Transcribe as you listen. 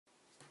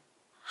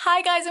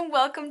Hi guys and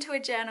welcome to a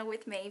journal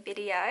with me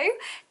video.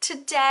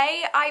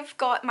 Today I've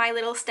got my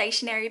little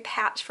stationery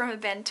pouch from a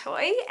Ben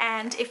Toy,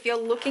 and if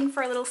you're looking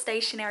for a little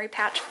stationery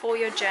pouch for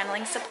your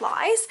journaling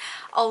supplies,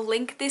 I'll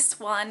link this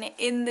one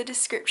in the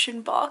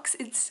description box.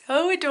 It's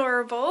so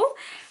adorable,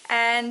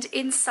 and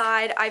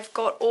inside I've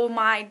got all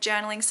my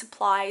journaling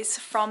supplies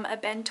from a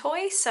Ben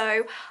Toy.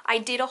 So I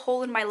did a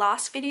haul in my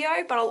last video,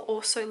 but I'll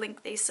also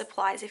link these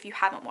supplies if you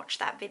haven't watched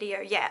that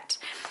video yet.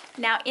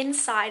 Now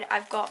inside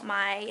I've got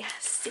my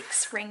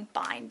 6-ring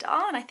binder,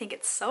 and I think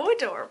it's so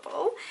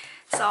adorable.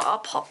 So I'll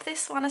pop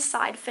this one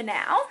aside for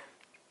now,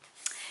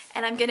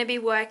 and I'm going to be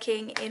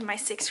working in my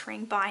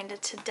 6-ring binder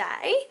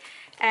today.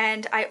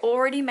 And I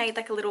already made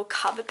like a little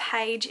cover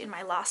page in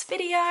my last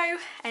video,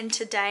 and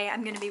today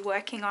I'm going to be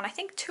working on I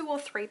think 2 or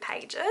 3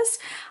 pages.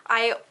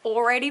 I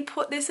already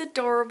put this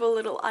adorable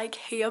little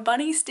IKEA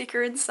bunny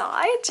sticker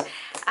inside.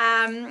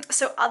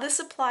 So other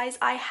supplies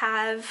I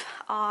have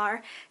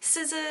are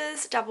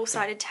scissors,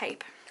 double-sided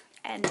tape,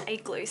 and a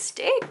glue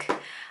stick.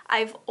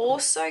 I've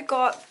also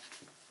got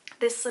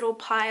this little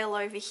pile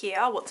over here.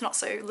 Well, it's not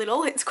so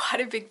little, it's quite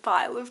a big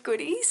pile of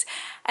goodies,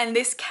 and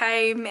this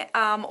came,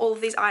 all of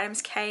these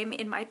items came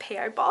in my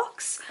PO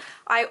box.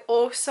 I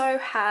also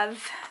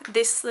have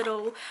this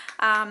little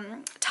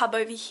tub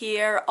over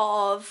here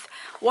of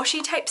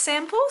washi tape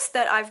samples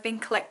that I've been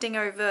collecting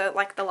over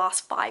like the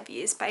last 5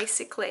 years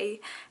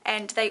basically,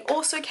 and they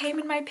also came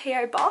in my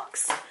PO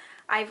box.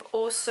 I've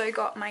also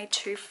got my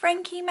 2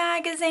 Frankie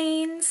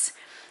magazines,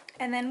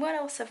 and then what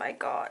else have I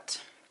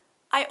got?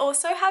 I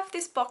also have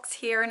this box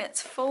here, and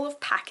it's full of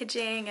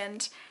packaging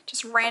and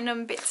just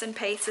random bits and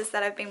pieces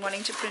that I've been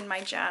wanting to put in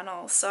my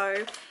journal.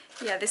 So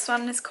yeah, this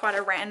one is quite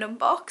a random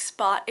box,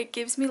 but it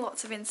gives me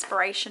lots of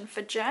inspiration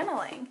for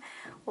journaling.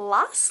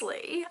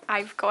 Lastly,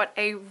 I've got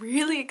a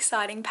really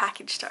exciting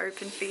package to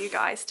open for you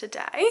guys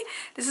today.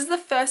 This is the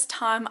first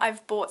time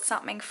I've bought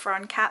something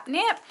from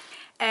Katnipp,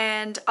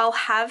 and I'll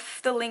have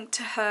the link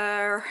to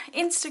her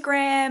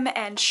Instagram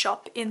and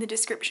shop in the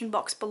description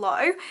box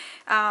below.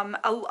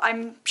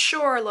 I'm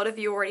sure a lot of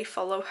you already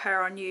follow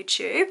her on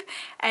YouTube,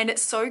 and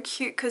it's so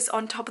cute because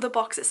on top of the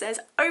box it says,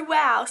 "Oh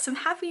wow, some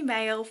happy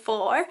mail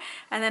for,"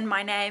 and then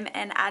my name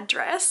and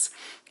address,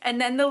 and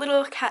then the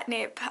little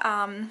Katnipp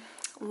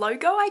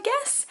logo, I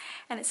guess,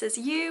 and it says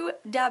 "You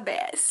da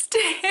best."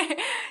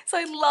 So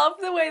I love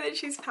the way that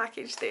she's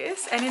packaged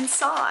this, and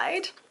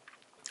inside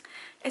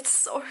it's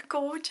so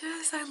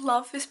gorgeous. I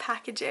love this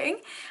packaging,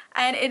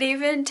 and it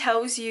even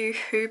tells you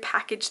who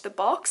packaged the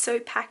box. So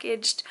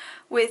packaged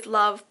with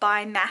love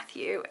by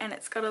Matthew, and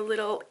it's got a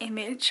little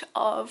image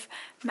of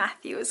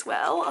Matthew as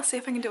well. I'll see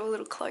if I can do a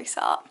little close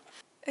up.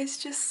 It's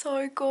just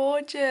so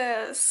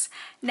gorgeous.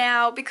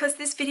 Now, because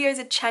this video is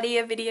a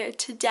chattier video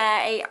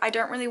today, I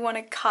don't really want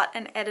to cut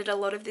and edit a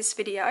lot of this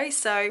video,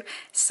 so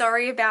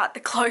sorry about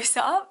the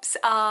close-ups,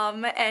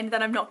 and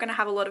that I'm not going to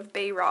have a lot of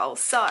B-roll.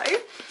 So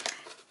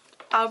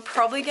I'm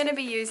probably going to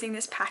be using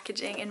this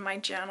packaging in my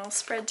journal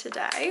spread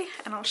today,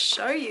 and I'll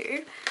show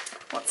you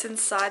what's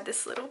inside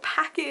this little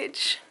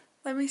package.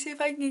 Let me see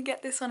if I can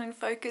get this one in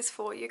focus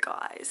for you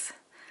guys.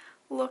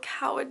 Look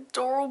how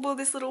adorable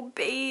this little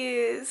bee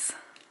is.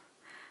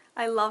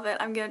 I love it.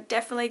 I'm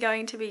definitely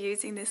going to be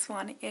using this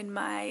one in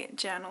my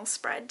journal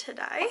spread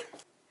today.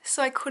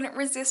 So I couldn't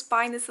resist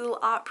buying this little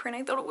art print.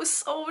 I thought it was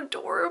so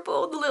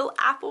adorable. The little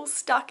apple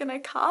stuck in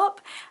a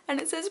cup, and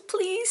it says,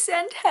 "Please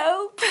send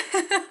help."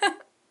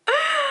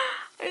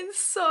 It's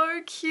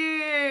so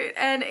cute,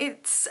 and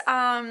it's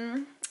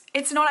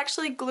not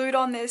actually glued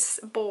on this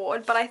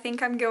board, but I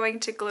think I'm going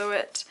to glue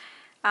it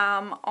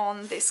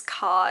on this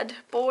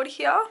cardboard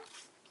here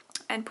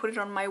and put it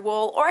on my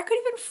wall, or I could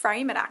even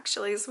frame it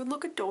actually. This would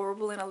look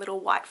adorable in a little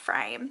white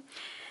frame.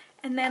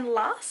 And then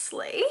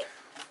lastly,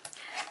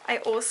 I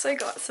also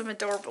got some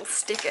adorable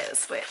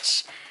stickers,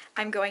 which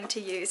I'm going to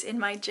use in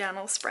my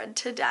journal spread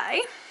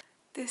today.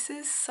 This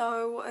is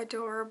so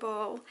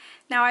adorable.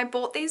 Now, I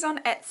bought these on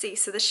Etsy,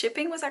 so the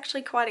shipping was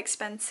actually quite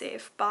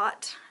expensive,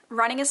 but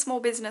running a small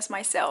business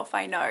myself,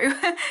 I know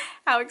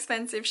how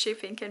expensive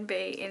shipping can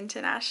be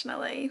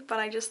internationally, but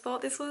I just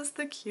thought this was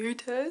the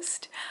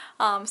cutest,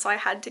 so I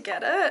had to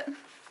get it.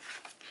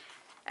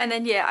 And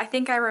then yeah, I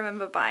think I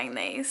remember buying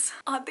these.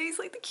 Aren't these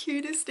like the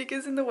cutest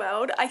stickers in the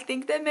world? I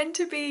think they're meant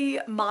to be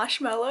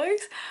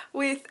marshmallows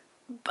with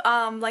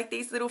like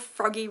these little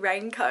froggy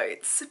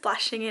raincoats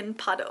splashing in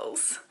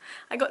puddles.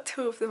 I got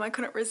 2 of them, I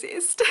couldn't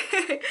resist.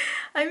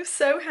 I'm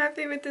so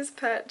happy with this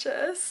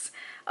purchase.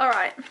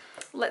 Alright,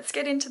 let's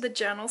get into the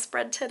journal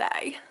spread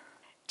today.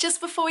 Just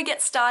before we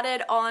get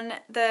started on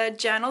the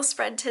journal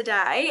spread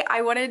today,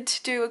 I wanted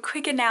to do a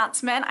quick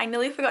announcement. I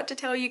nearly forgot to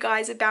tell you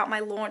guys about my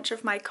launch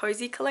of my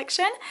cozy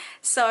collection.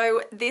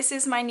 So this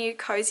is my new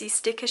cozy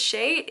sticker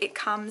sheet. It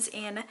comes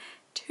in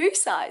 2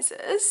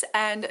 sizes,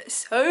 and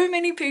so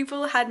many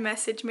people had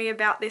messaged me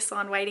about this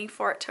one, waiting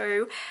for it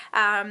to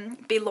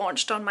be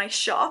launched on my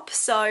shop.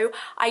 So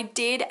I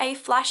did a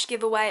flash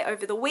giveaway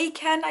over the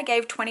weekend. I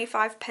gave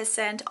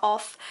 25%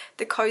 off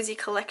the cozy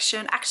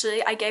collection.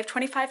 Actually, I gave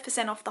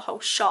 25% off the whole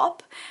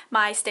shop,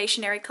 my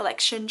stationery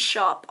collection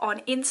shop,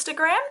 on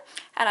Instagram,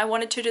 and I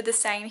wanted to do the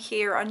same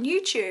here on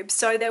YouTube.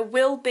 So there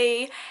will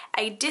be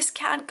a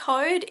discount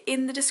code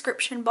in the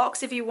description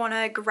box if you want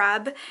to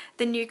grab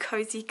the new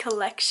cozy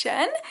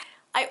collection.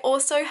 I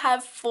also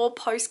have 4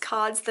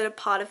 postcards that are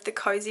part of the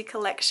cozy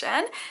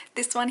collection.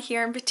 This one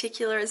here in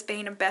particular has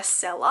been a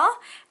bestseller,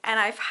 and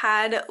I've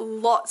had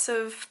lots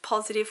of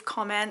positive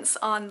comments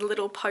on the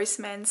little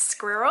postman's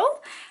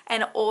squirrel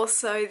and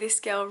also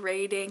this girl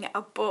reading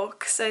a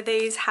book. So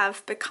these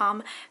have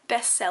become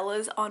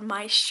bestsellers on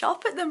my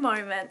shop at the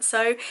moment.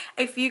 So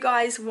if you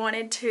guys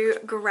wanted to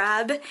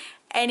grab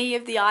any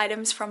of the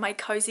items from my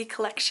cozy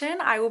collection,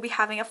 I will be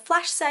having a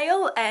flash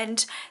sale,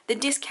 and the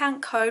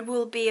discount code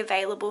will be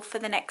available for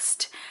the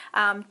next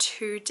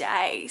 2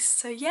 days.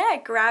 So yeah,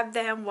 grab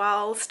them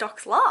while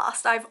stocks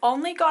last. I've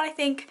only got, I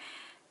think,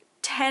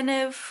 10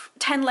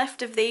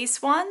 left of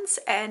these ones,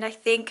 and I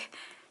think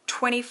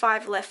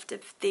 25 left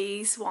of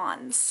these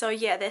ones. So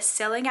yeah, they're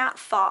selling out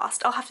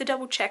fast. I'll have to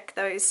double check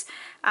those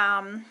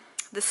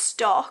the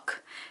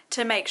stock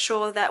to make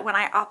sure that when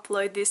I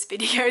upload this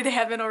video they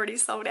haven't already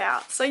sold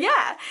out. So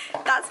yeah,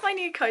 that's my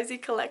new cozy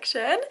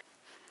collection.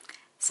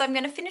 So I'm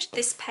going to finish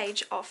this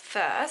page off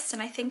first,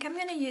 and I think I'm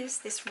going to use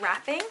this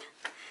wrapping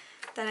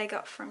that I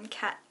got from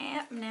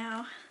Katnipp.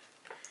 Now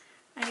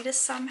I need to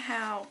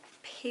somehow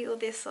peel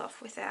this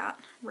off without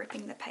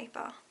ripping the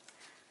paper.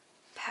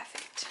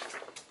 Perfect.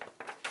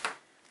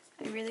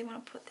 I really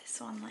want to put this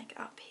one like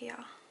up here.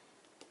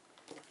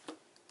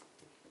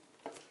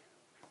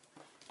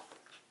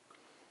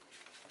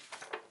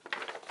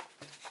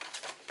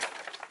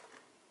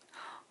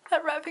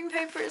 That wrapping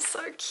paper is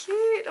so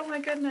cute. Oh my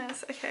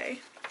goodness. Okay.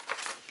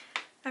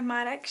 I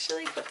might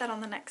actually put that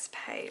on the next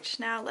page.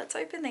 Now let's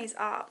open these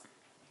up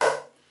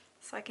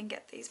so I can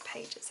get these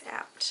pages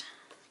out.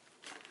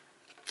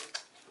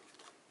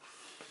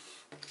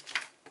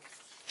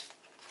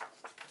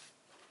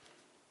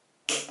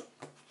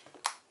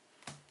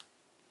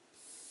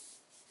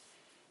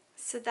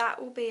 So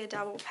that will be a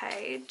double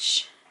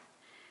page,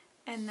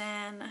 and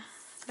then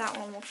that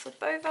one will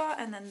flip over,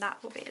 and then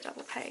that will be a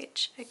double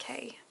page.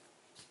 Okay.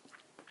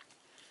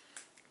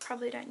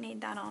 Probably don't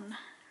need that on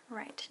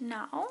right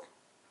now.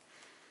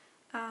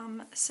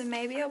 So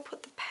maybe I'll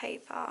put the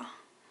paper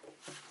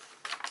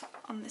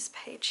on this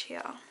page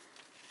here.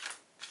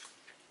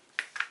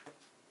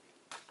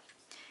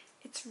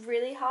 It's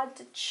really hard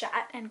to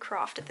chat and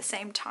craft at the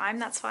same time.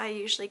 That's why I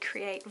usually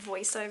create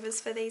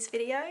voiceovers for these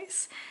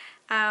videos.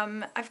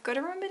 I've got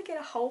to remember to get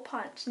a hole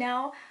punch.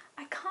 Now,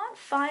 I can't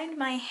find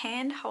my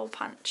hand hole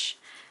punch.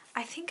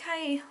 I think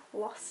I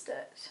lost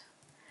it.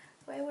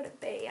 Where would it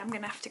be? I'm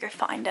gonna have to go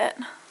find it.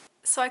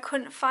 So I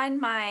couldn't find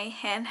my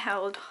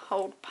handheld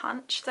hole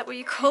punch, is that what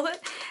you call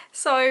it?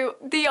 So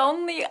the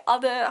only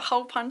other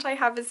hole punch I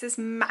have is this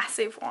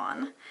massive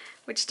one,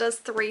 which does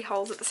 3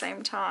 holes at the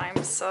same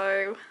time.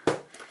 So,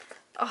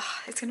 oh,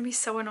 it's gonna be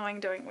so annoying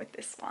doing it with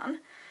this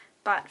one.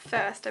 But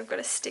first I've got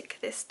to stick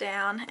this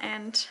down,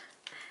 and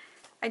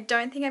I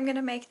don't think I'm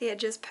gonna make the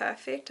edges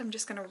perfect. I'm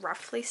just gonna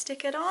roughly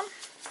stick it on.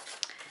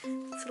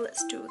 So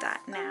let's do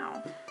that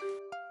now.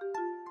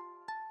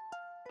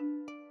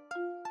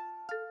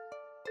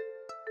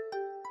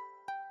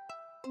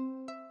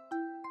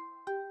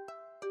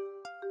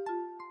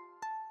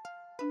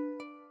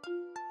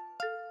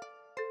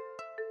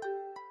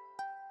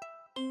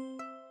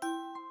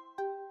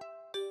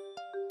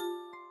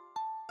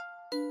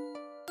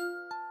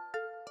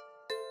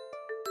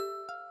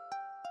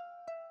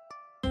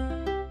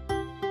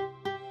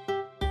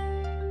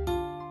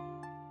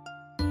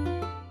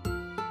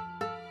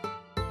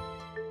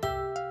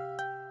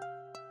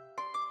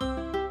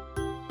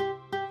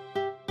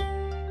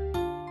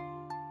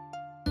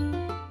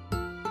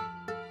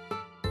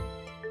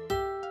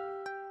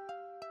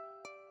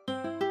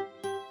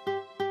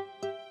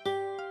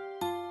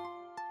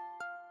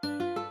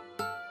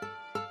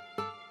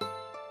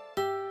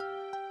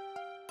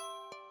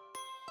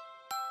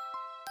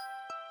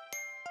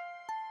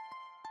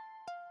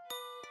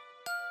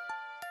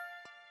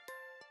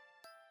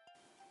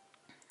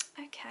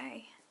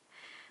 Okay,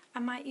 I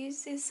might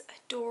use this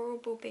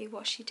adorable bee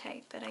washi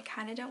tape, but I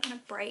kind of don't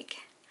want to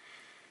break.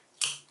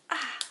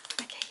 Ah,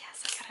 okay,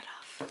 yes, I got it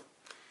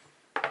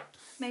off.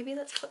 Maybe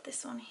let's put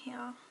this on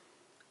here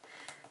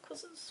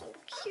because it's so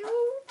cute.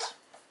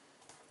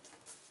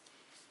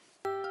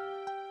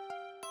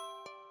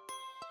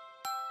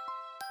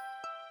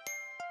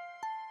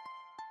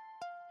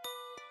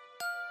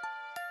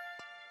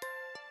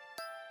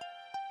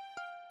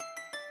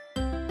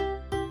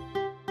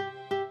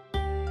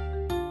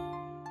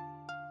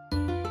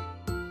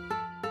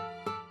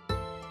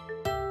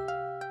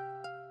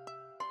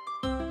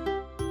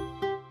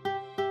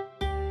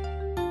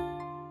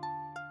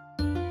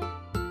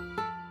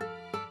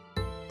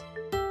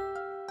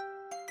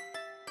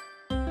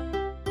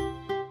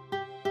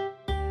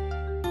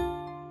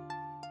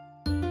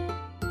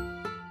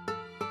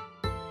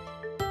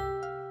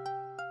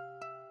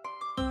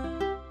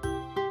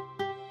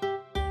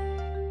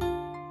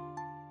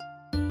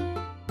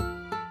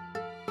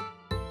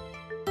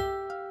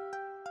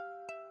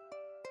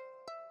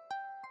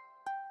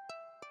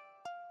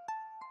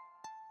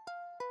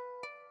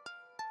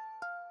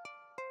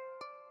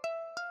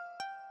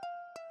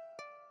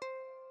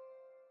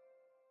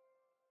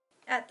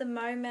 At the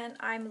moment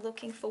I'm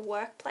looking for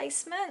work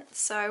placement,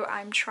 so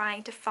I'm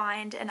trying to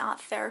find an art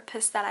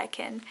therapist that I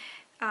can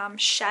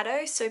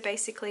shadow, so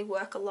basically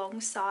work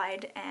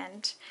alongside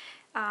and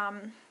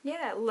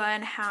yeah,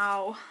 learn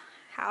how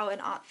an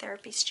art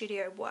therapy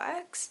studio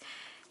works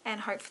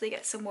and hopefully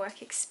get some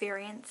work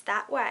experience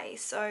that way.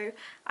 So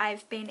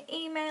I've been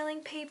emailing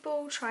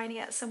people trying to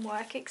get some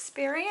work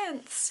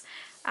experience,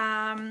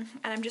 and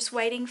I'm just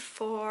waiting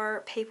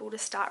for people to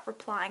start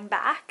replying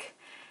back,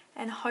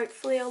 and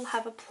hopefully I'll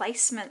have a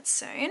placement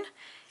soon.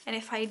 And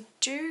if I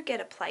do get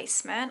a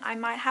placement, I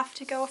might have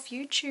to go off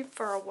YouTube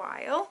for a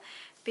while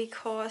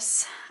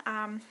because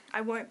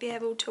I won't be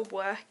able to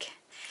work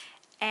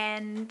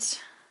and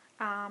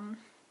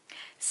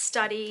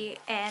study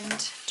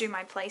and do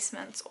my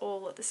placements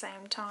all at the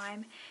same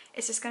time.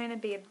 It's just going to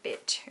be a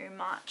bit too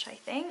much, I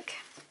think.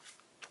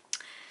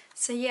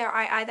 So yeah,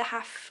 I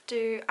have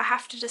to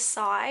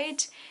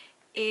decide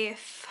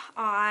if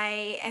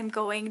I am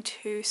going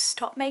to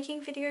stop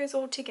making videos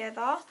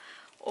altogether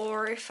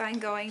or if I'm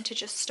going to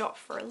just stop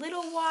for a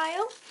little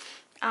while,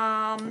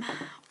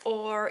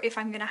 or if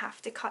I'm gonna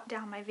have to cut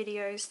down my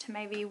videos to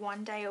maybe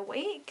 1 day a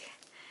week.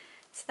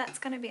 So that's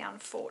going to be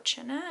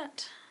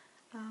unfortunate.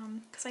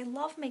 Because I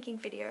love making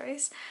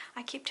videos.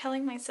 I keep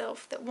telling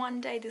myself that one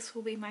day this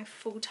will be my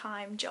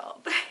full-time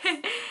job.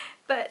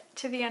 But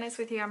to be honest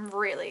with you, I'm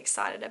really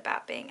excited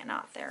about being an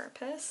art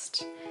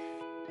therapist.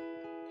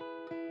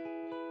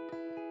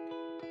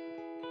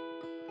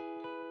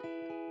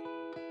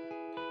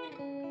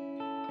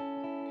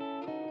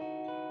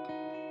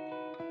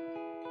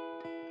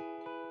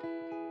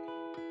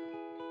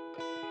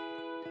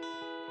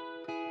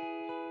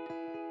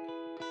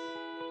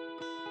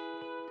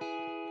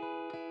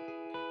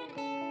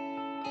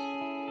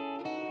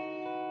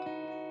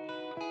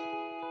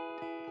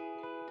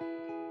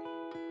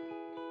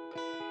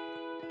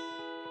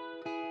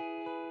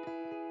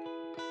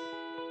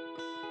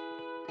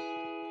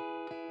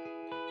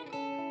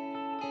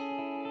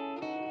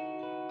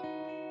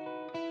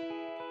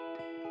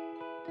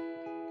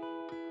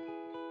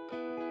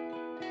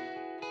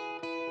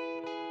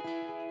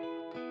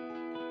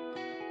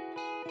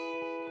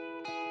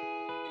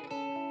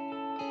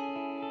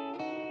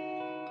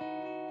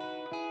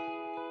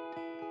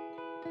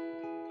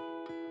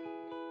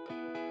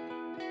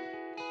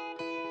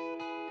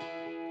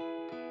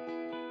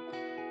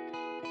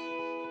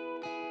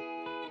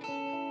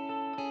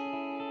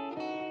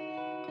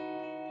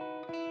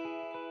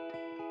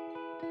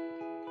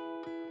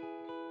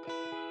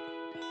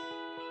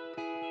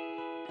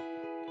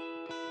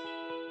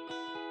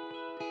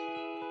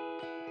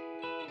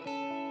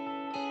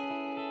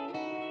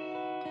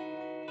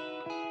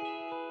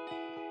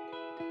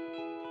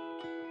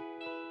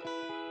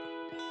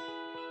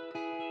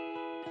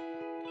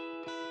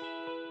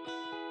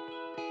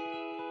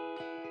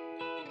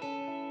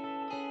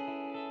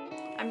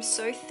 I'm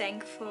so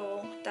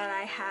thankful that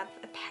I have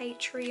a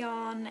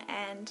Patreon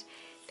and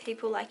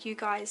people like you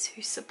guys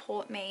who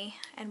support me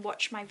and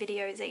watch my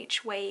videos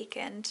each week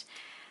and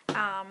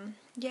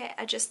yeah,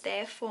 are just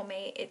there for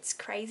me. It's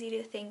crazy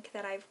to think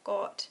that I've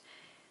got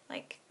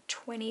like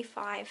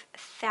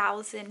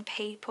 25,000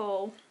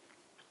 people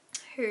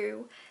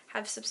who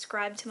have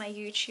subscribed to my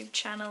YouTube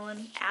channel,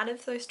 and out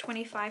of those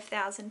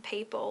 25,000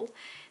 people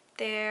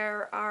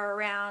there are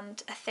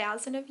around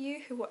 1,000 of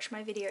you who watch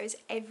my videos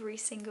every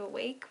single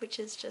week, which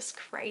is just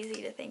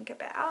crazy to think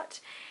about.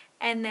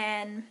 And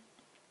then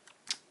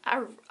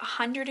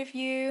 100 of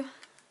you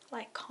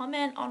like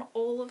comment on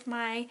all of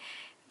my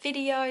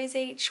videos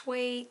each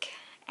week,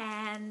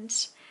 and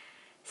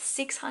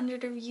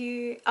 6,000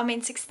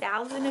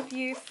 of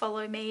you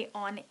follow me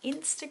on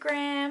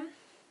Instagram,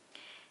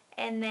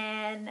 and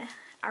then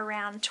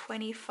around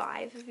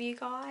 25 of you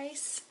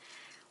guys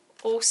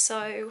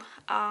also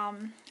are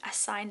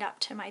signed up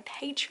to my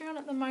Patreon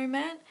at the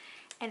moment.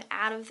 And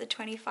out of the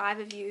 25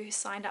 of you who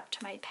signed up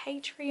to my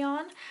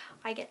Patreon,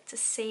 I get to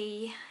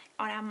see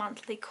on our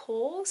monthly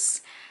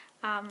calls.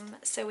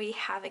 So we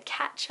have a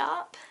catch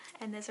up,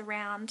 and there's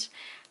around,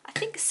 I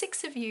think,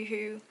 6 of you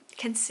who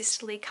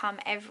consistently come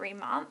every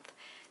month.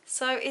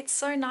 So it's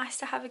so nice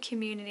to have a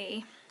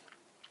community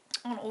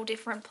on all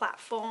different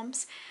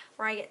platforms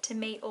where I get to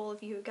meet all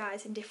of you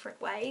guys in different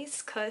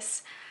ways,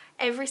 because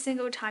every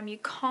single time you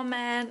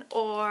comment,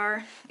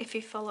 or if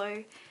you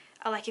follow,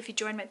 or like if you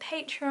join my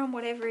Patreon,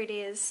 whatever it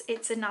is,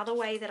 it's another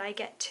way that I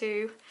get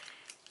to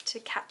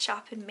catch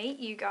up and meet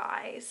you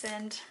guys.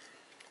 And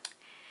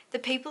the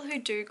people who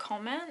do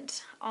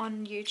comment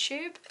on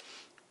YouTube,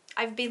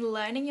 I've been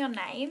learning your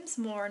names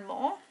more and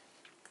more.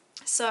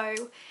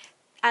 So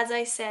as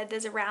I said,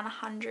 there's around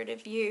 100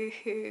 of you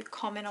who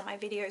comment on my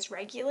videos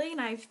regularly, and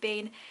I've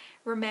been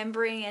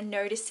remembering and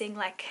noticing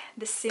like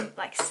the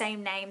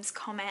same names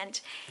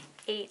comment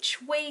each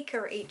week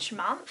or each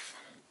month.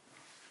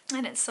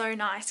 And it's so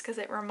nice because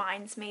it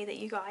reminds me that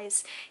you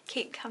guys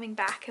keep coming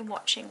back and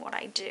watching what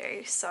I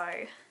do.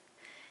 So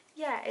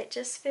yeah, it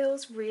just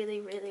feels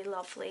really, really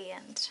lovely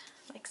and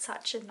like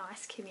such a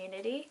nice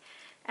community.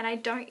 And I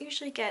don't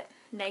usually get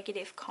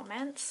negative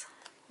comments,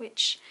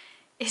 which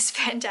is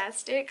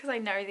fantastic because I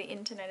know the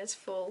internet is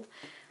full,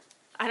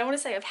 I don't want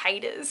to say of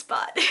haters,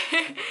 but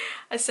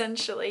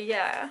essentially,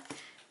 yeah.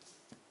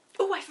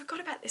 Oh, I forgot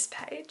about this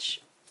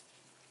page.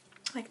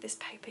 Like this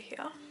paper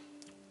here.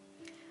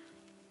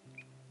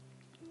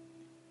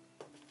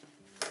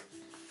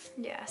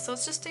 Yeah, so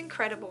it's just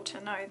incredible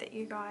to know that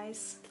you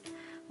guys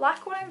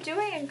like what I'm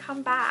doing and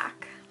come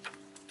back.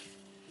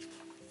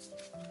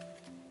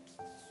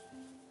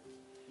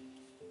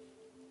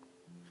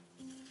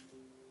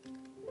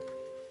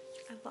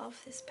 I love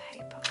this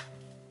paper.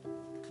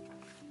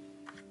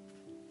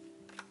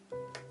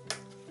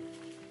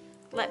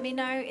 Let me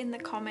know in the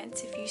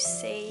comments if you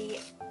see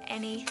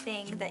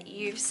anything that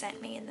you've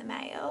sent me in the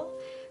mail,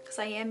 because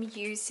I am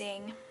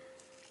using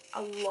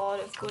a lot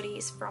of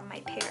goodies from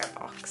my PO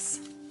box.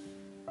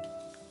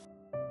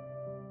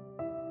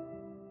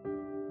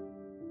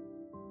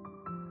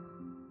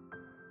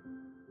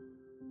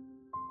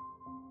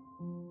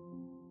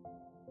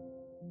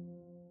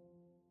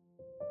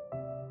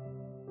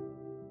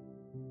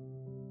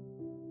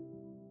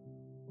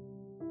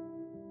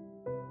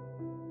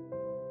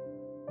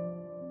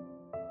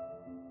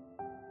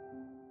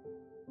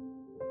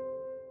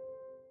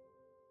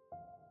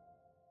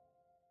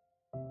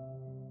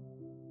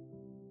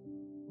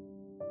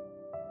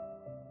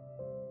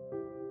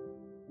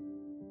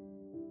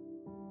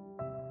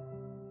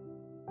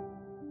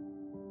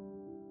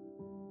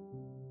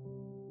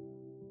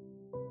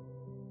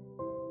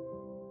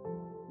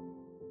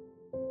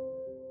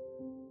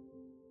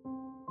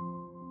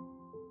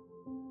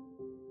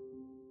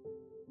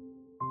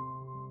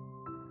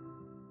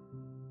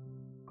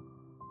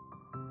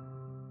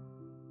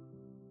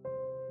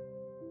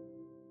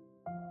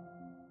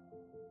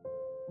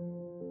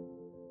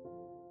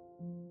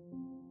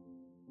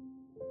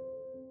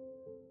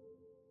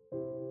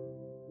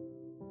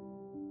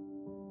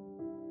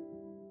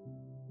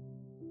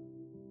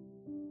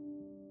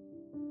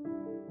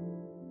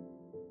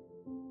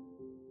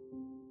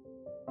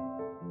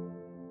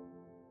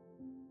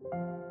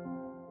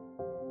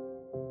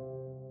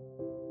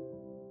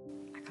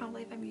 I can't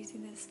believe I'm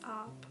using this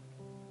up.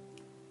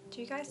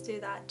 Do you guys do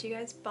that? Do you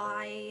guys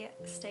buy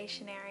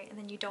stationery and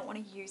then you don't want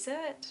to use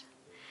it?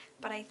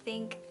 But I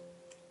think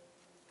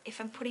if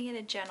I'm putting in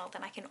a journal,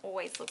 then I can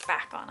always look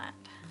back on it.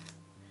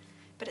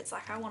 But it's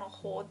like I want to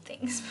hoard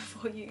things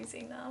before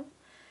using them.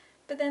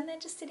 But then they're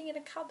just sitting in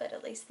a cupboard.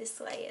 At least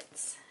this way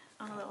it's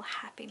on a little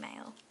happy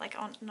mail. Like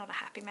on, not a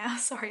happy mail,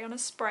 sorry, on a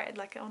spread.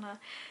 Like on a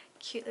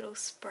cute little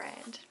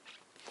spread.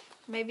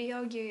 Maybe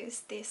I'll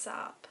use this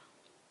up.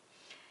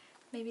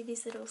 Maybe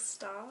these little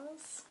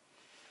stars.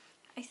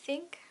 I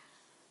think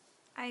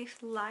I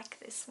like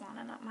this one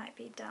and it might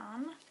be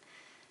done.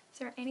 Is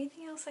there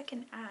anything else I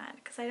can add?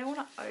 Because I don't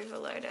want to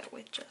overload it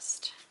with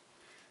just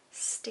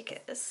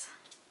stickers.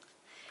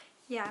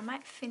 Yeah, I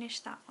might finish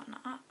that one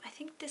up. I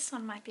think this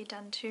one might be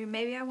done too.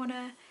 Maybe I want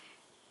to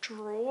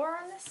draw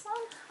on this one.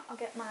 I'll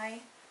get my...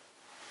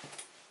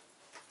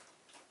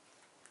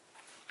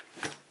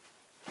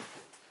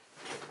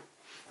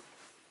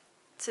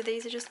 So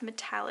these are just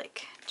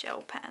metallic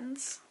gel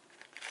pens.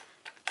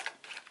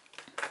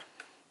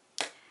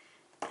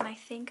 And I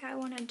think I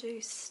want to do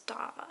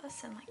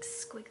stars and like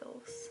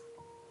squiggles.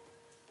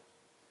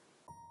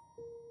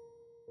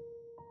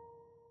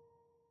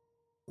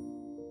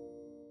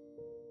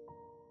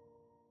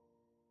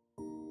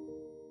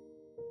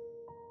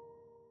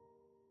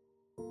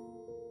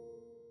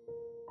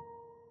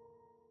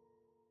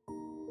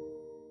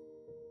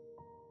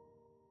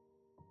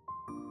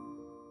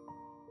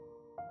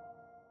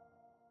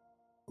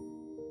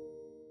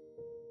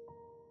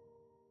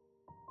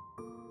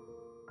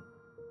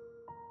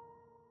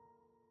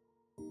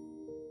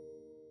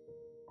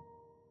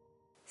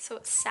 So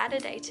it's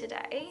Saturday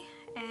today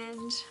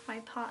and my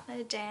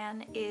partner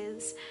Dan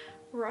is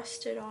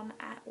rostered on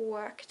at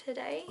work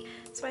today.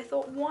 So I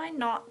thought, why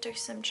not do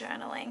some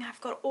journaling? I've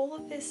got all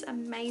of this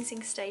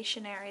amazing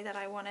stationery that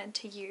I wanted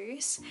to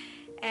use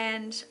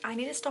and I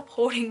need to stop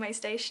hoarding my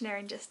stationery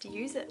and just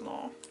use it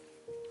more.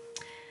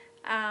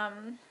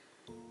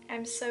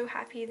 I'm so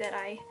happy that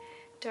I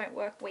don't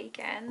work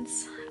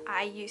weekends.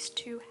 I used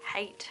to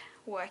hate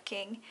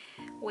working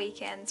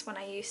weekends when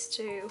I used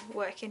to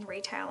work in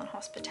retail and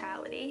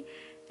hospitality,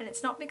 and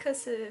it's not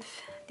because of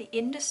the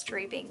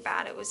industry being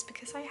bad, it was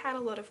because I had a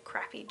lot of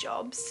crappy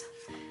jobs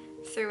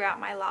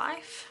throughout my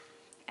life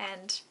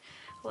and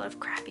a lot of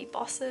crappy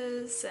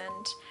bosses,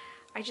 and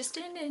I just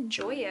didn't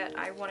enjoy it.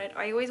 I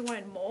always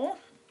wanted more.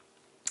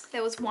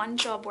 There was one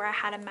job where I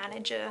had a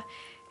manager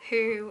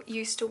who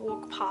used to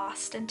walk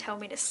past and tell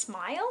me to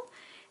smile.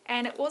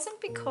 And it wasn't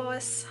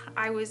because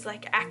I was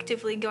like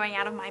actively going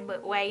out of my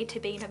way to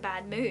be in a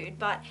bad mood,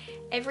 but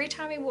every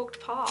time he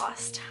walked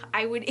past,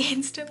 I would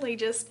instantly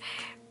just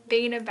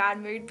be in a bad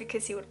mood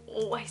because he would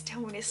always tell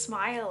me to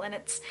smile. And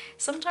it's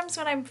sometimes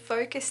when I'm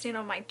focused in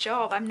on my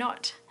job, I'm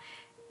not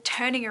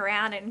turning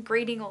around and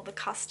greeting all the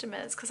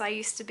customers because I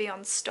used to be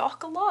on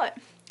stock a lot.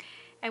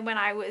 And when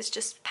I was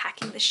just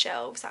packing the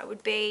shelves, I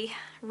would be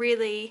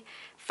really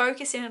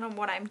focusing on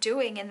what I'm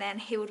doing, and then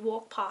he would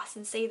walk past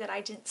and see that I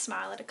didn't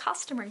smile at a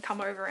customer and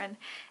come over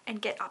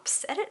and get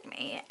upset at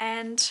me.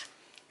 And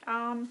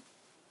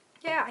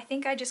yeah, I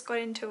think I just got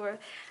into a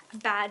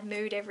bad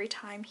mood every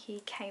time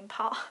he came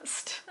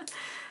past.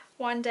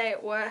 One day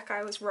at work,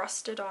 I was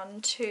rostered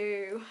on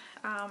to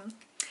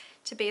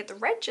be at the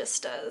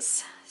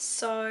registers.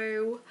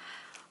 So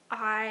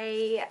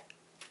I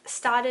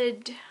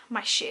started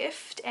my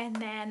shift, and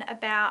then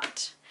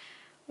about,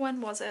 when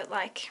was it,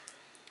 like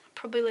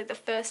probably like the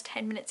first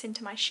 10 minutes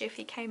into my shift,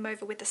 he came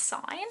over with a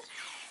sign,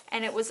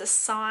 and it was a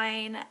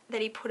sign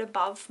that he put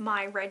above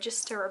my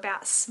register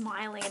about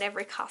smiling at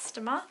every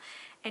customer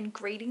and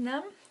greeting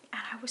them.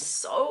 And I was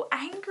so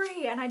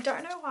angry, and I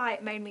don't know why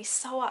it made me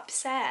so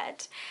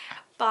upset,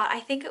 but I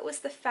think it was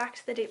the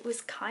fact that it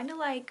was kind of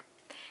like,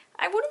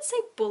 I wouldn't say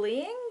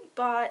bullying,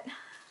 but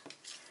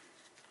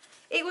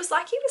it was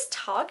like he was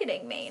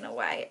targeting me in a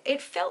way.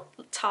 It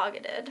felt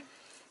targeted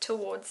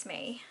towards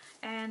me.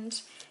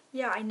 And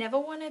yeah, I never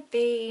want to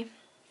be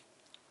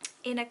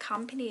in a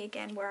company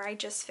again where I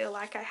just feel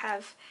like I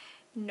have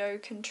no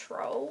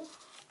control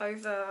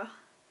over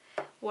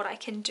what I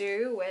can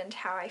do and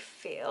how I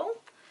feel.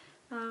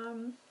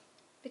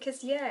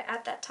 Because yeah,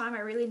 at that time I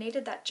really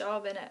needed that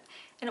job, and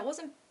it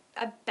wasn't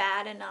a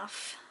bad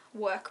enough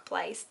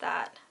workplace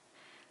that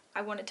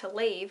I wanted to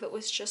leave. It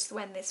was just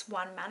when this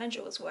one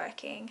manager was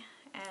working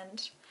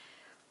and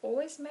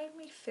always made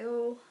me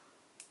feel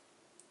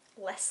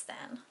less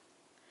than,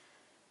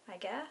 I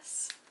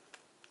guess,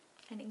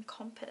 and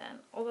incompetent.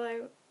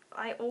 Although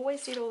I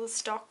always did all the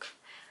stock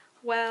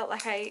well,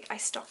 like I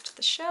stocked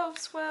the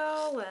shelves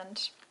well,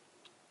 and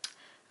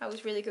I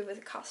was really good with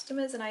the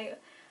customers, and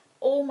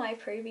all my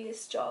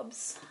previous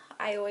jobs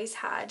I always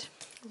had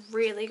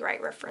really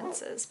great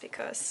references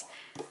because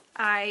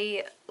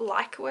I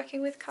like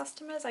working with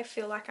customers. I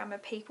feel like I'm a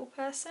people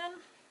person,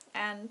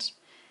 and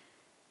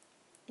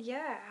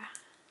yeah,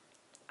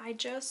 I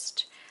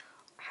just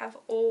have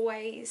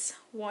always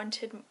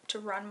wanted to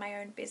run my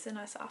own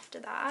business after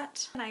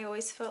that. And I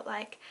always felt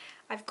like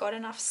I've got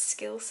enough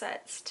skill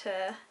sets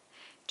to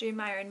do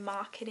my own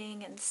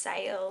marketing and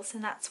sales,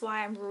 and that's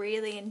why I'm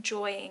really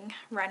enjoying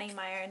running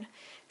my own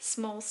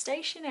small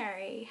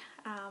stationery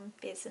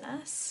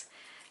business.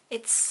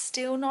 It's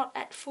still not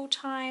at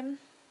full-time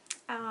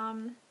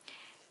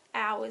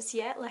hours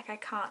yet, like I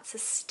can't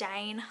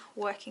sustain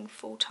working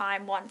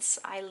full-time once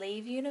I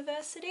leave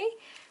university,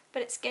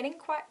 but it's getting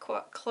quite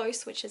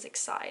close, which is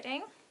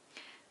exciting.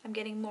 I'm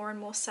getting more and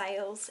more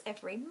sales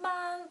every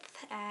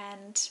month,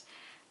 and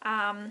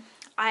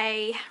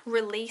I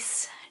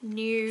release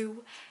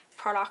new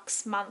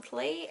products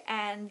monthly,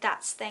 and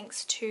that's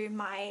thanks to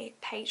my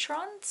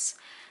patrons.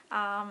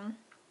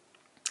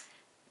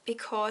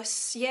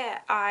 Because yeah,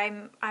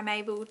 I'm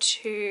able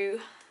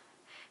to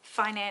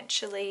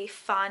financially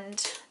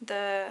fund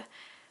the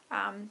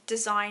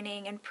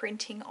designing and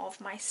printing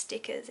of my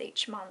stickers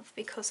each month,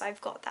 because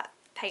I've got that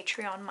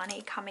Patreon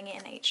money coming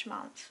in each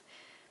month,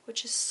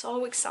 which is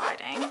so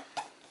exciting.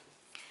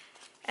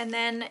 And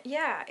then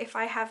yeah, if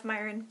I have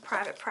my own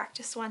private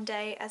practice one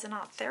day as an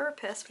art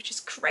therapist, which is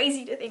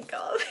crazy to think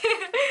of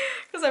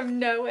because I'm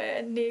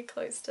nowhere near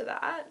close to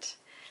that,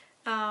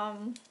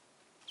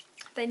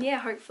 then yeah,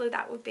 hopefully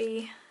that would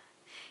be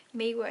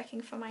me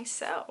working for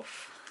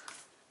myself,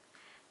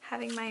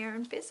 having my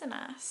own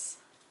business.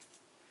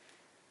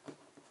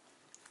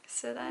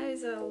 So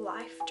those are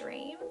life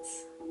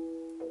dreams.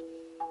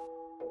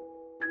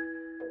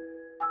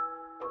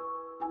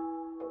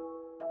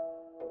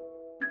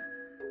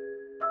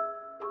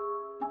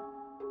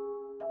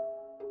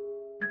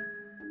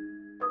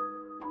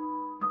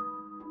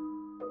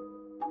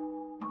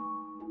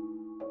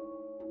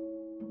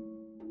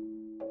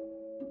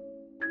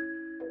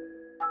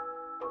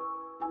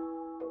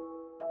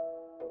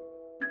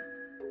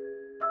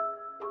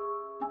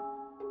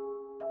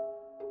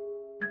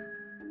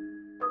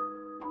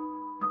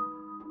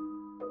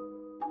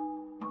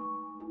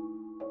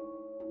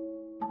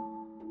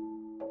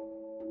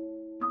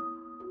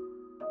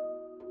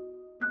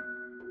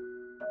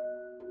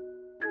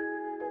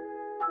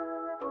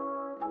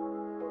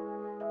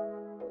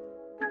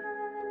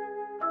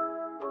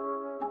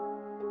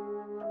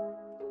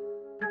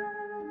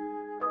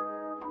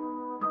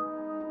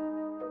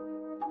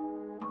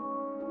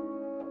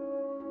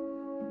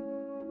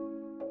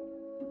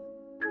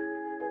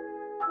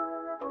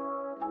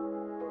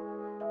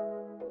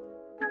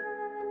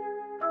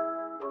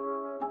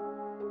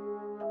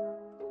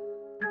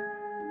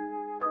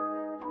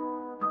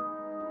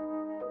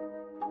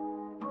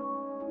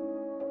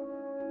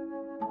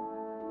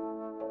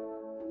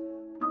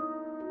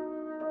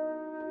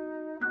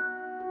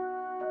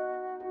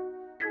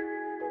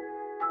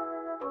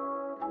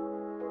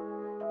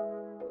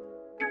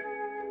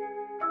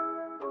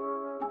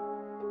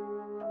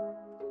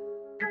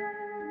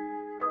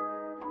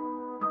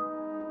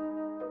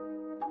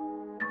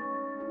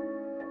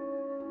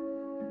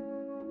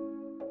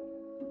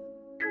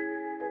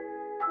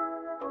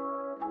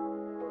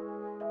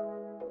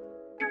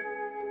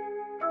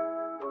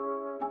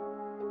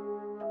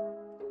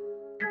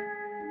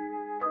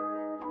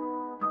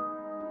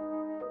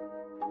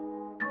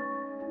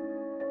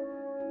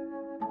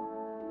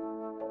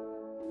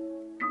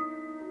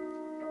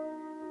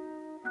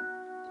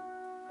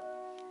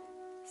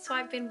 So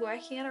I've been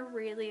working on a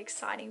really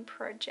exciting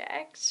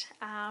project.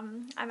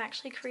 I'm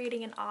actually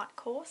creating an art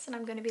course and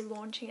I'm going to be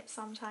launching it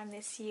sometime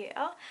this year.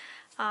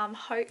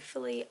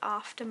 Hopefully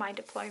after my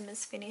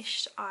diploma's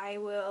finished I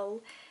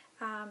will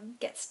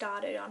get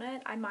started on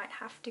it. I might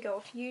have to go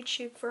off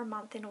YouTube for a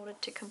month in order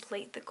to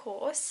complete the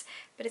course,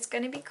 but it's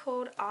going to be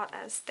called Art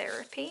as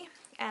Therapy,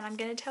 and I'm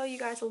going to tell you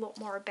guys a lot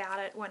more about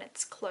it when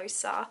it's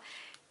closer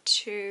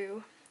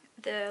to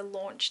the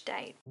launch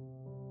date.